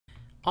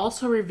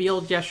Also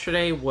revealed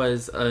yesterday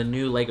was a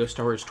new LEGO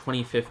Star Wars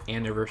 25th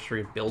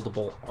anniversary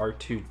buildable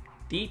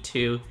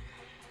R2-D2.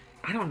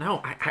 I don't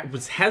know, I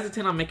was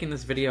hesitant on making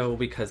this video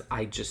because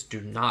I just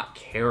do not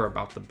care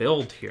about the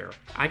build here.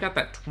 I got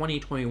that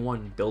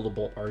 2021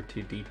 buildable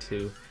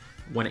R2-D2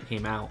 when it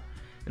came out,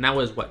 and that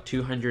was, what,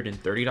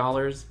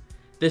 $230?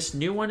 This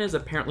new one is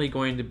apparently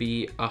going to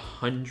be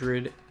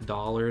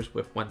 $100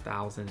 with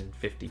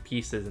 1,050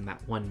 pieces in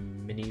that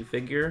one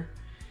minifigure,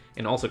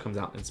 and also comes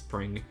out in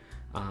spring.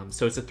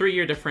 So it's a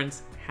 3-year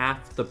difference,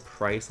 half the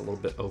price, a little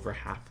bit over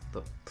half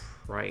the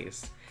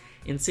price.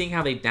 In seeing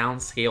how they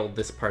downscaled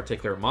this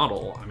particular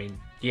model, I mean,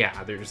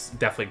 yeah, there's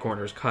definitely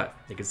corners cut.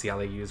 You can see how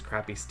they use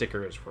crappy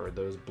stickers for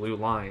those blue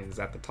lines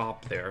at the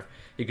top there.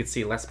 You can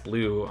see less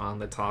blue on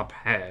the top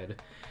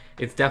head.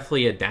 It's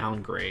definitely a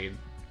downgrade,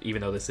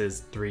 even though this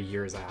is 3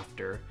 years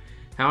after.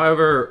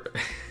 However,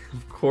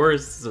 of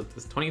course,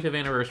 this 25th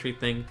anniversary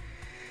thing,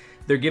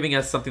 they're giving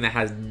us something that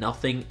has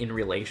nothing in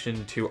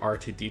relation to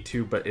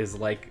R2-D2, but is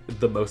like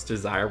the most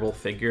desirable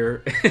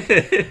figure,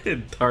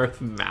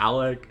 Darth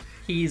Malak.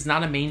 He's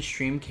not a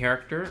mainstream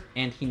character,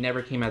 and he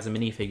never came as a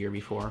minifigure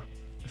before.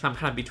 So I'm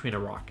kind of between a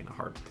rock and a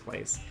hard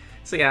place.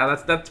 So yeah,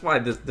 that's why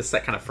this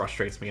set kind of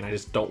frustrates me, and I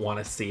just don't want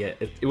to see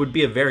it. It would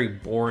be a very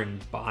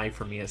boring buy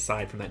for me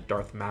aside from that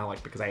Darth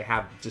Malak, because I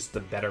have just the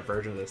better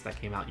version of this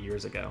that came out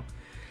years ago.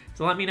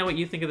 So let me know what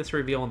you think of this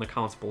reveal in the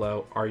comments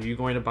below. Are you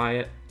going to buy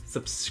it?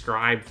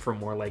 Subscribe for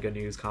more LEGO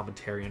news,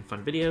 commentary, and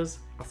fun videos.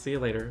 I'll see you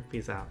later.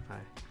 Peace out.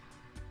 Bye.